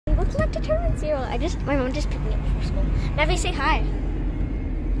back to Tournament Zero. My mom just picked me up before school. Navi, say hi.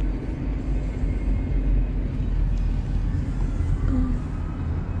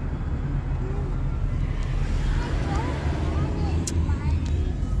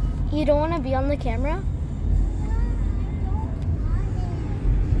 You don't want to be on the camera?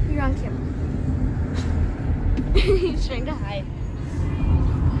 You're on camera. He's trying to hide.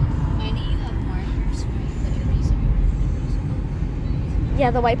 Why do you have markers, right? The eraser markers?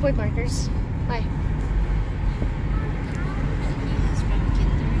 Yeah, the whiteboard markers. Why? He has from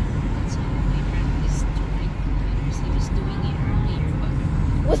kinder. That's how we practiced to write letters. He was doing it earlier, but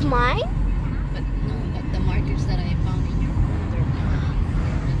With mine? but the markers that I found in your room, they're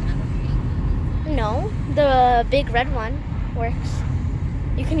kind of fake. No, the big red one works.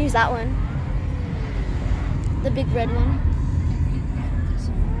 You can use that one. The big red one.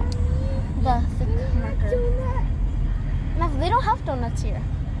 The thick marker. No, they don't have donuts here.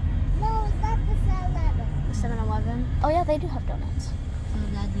 No, it's not the 7-Eleven. The 7-Eleven. Oh yeah, they do have donuts. Oh,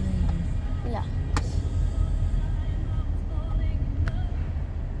 Daddy later. Yeah.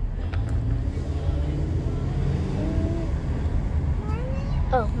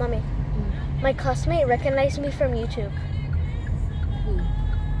 Oh, mommy. My classmate recognized me from YouTube. Who?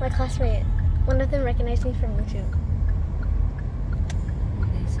 My classmate. One of them recognized me from YouTube.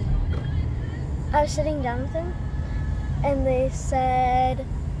 What did they say? I was sitting down with him, and they said,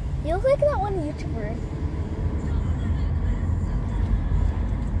 "You look like that one YouTuber."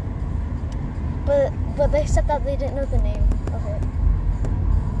 But they said that they didn't know the name of it.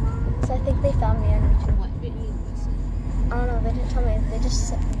 So I think they found me on YouTube. What video was it? I don't know. They didn't tell me. They just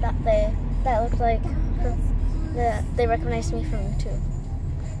said that that looked like that they recognized me from YouTube.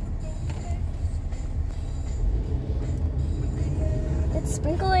 It's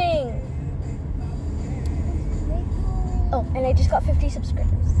sprinkling. Oh, and I just got 50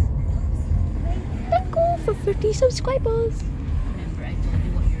 subscribers. Thank you for 50 subscribers. Remember, I told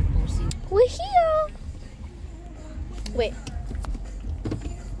you what you're posting. We're here. Wait.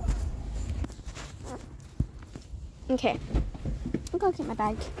 Okay. I'm gonna get my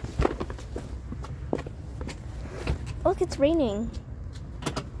bag. Look, it's raining.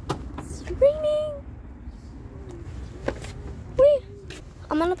 It's raining. Wait.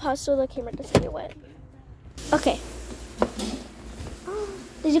 I'm gonna pause so the camera doesn't get wet. Okay.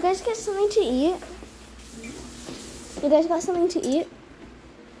 Did you guys get something to eat? You guys got something to eat?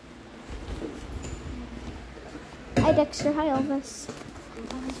 Hi Dexter, hi Elvis.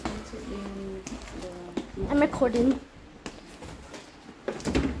 I'm recording. Oh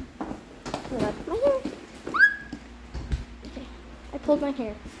my God, my hair. Okay, I pulled my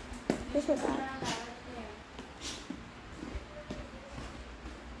hair. Here's my bag.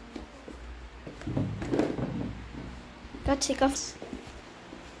 Gotta take off.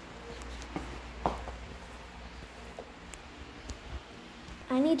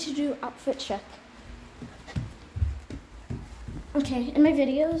 I need to do outfit check. Okay, in my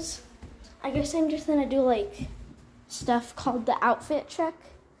videos, I guess I'm just gonna do like stuff called the outfit check.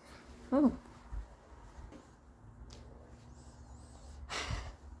 Oh.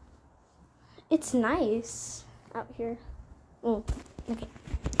 It's nice out here. Oh, okay.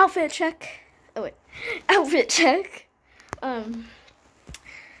 Outfit check. Oh wait. Outfit check. I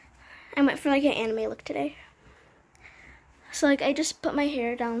went for like an anime look today. So like I just put my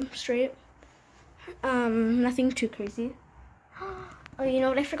hair down straight. Nothing too crazy. Oh, you know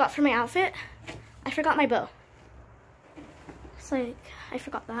what I forgot for my outfit? I forgot my bow. It's like, I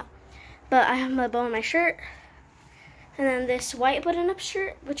forgot that. But I have my bow on my shirt. And then this white button-up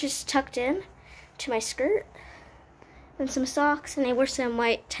shirt, which is tucked in to my skirt. And some socks, and I wear some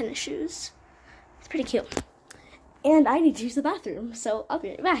white tennis shoes. It's pretty cute. And I need to use the bathroom, so I'll be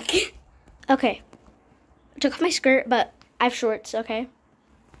right back. Okay. I took off my skirt, but I have shorts, okay?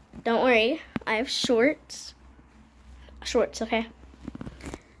 Don't worry, I have shorts. Shorts, okay?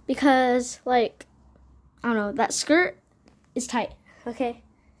 Because, like, I don't know, that skirt is tight, okay?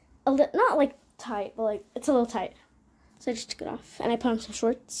 Not, like, tight, but, like, it's a little tight. So I just took it off, and I put on some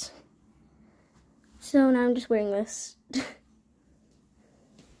shorts. So now I'm just wearing this.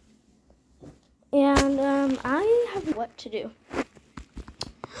 And, I have what to do.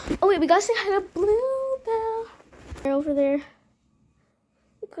 Oh, wait, we gotta say hi to Bluebell. They're over there.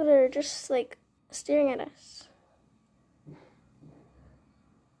 Look at her, just, like, staring at us.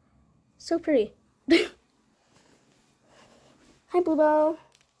 So pretty. Hi, Bluebell.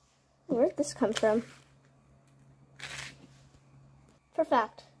 Where did this come from? For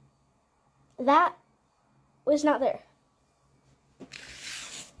fact, that was not there. I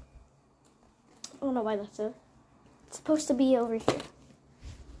don't know why that's so. It's supposed to be over here.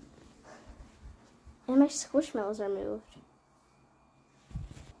 And my squishmallows are moved.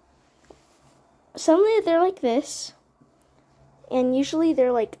 Suddenly they're like this. And usually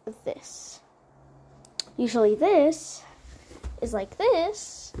they're like this. Usually this is like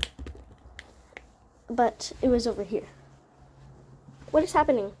this. But it was over here. What is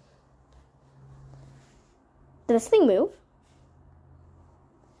happening? Did this thing move?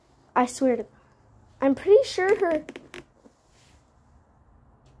 I swear to... I'm pretty sure her...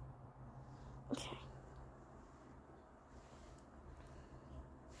 Okay.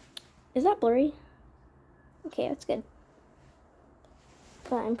 Is that blurry? Okay, that's good.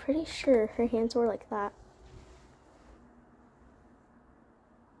 But I'm pretty sure her hands were like that.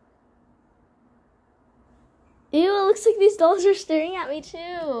 Ew, it looks like these dolls are staring at me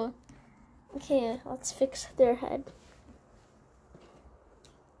too. Okay, let's fix their head.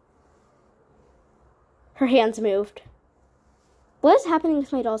 Her hands moved. What is happening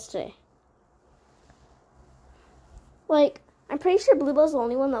with my dolls today? Like, I'm pretty sure Bluebell's the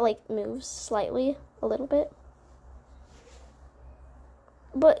only one that, like, moves slightly, a little bit.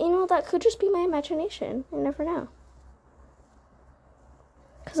 But, you know, that could just be my imagination. I never know.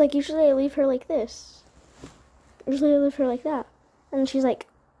 Because, like, usually I leave her like this. Usually I leave her like that. And she's like...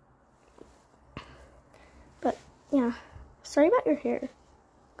 But, yeah. Sorry about your hair.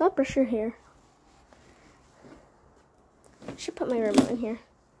 Go brush your hair. I should put my remote in here.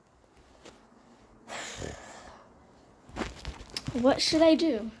 What should I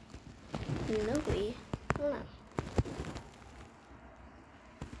do? Nobody. I don't know.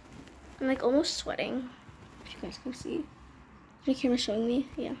 I'm like almost sweating. If you guys can see. My camera's showing me.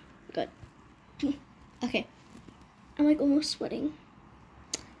 Yeah, good. Okay. I'm like almost sweating.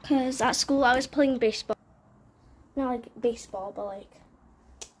 Because at school I was playing baseball. Not like baseball, but like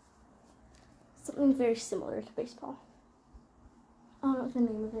something very similar to baseball. I don't know what the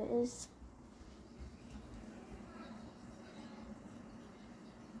name of it is.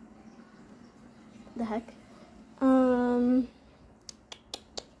 The heck?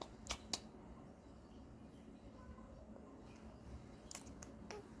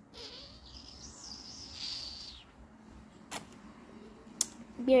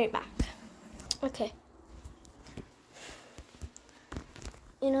 Be right back. Okay.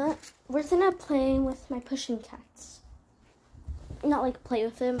 You know what? We're gonna play with my pushing cats. Not like play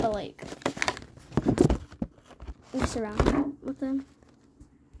with them, but like mess around with them.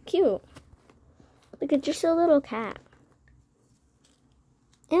 Cute. Look, it's just a little cat.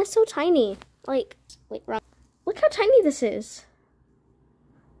 And it's so tiny. Like, wait, wrong. Look how tiny this is.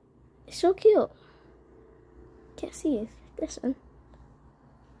 It's so cute. Can't see this one.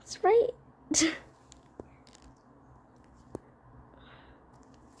 It's right.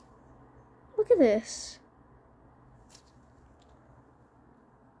 Look at this.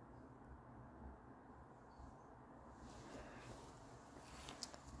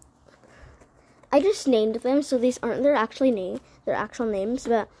 I just named them, so these aren't their actual names,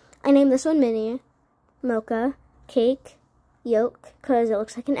 but I named this one Minnie, Mocha, Cake, Yolk, because it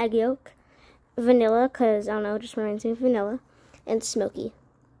looks like an egg yolk, Vanilla, because, I don't know, it just reminds me of vanilla, and Smoky.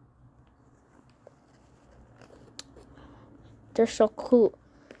 They're so cool.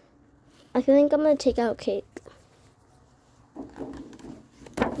 I think I'm going to take out Cake.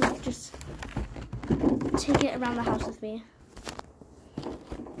 Just take it around the house with me.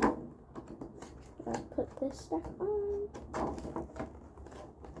 Put this stuff on.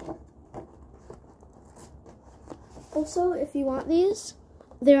 Also, if you want these,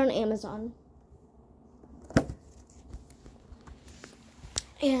 they're on Amazon.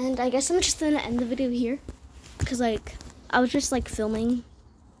 And I guess I'm just gonna end the video here, because like I was just like filming,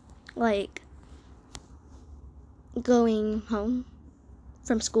 like going home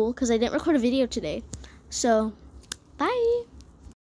from school, because I didn't record a video today. So, bye.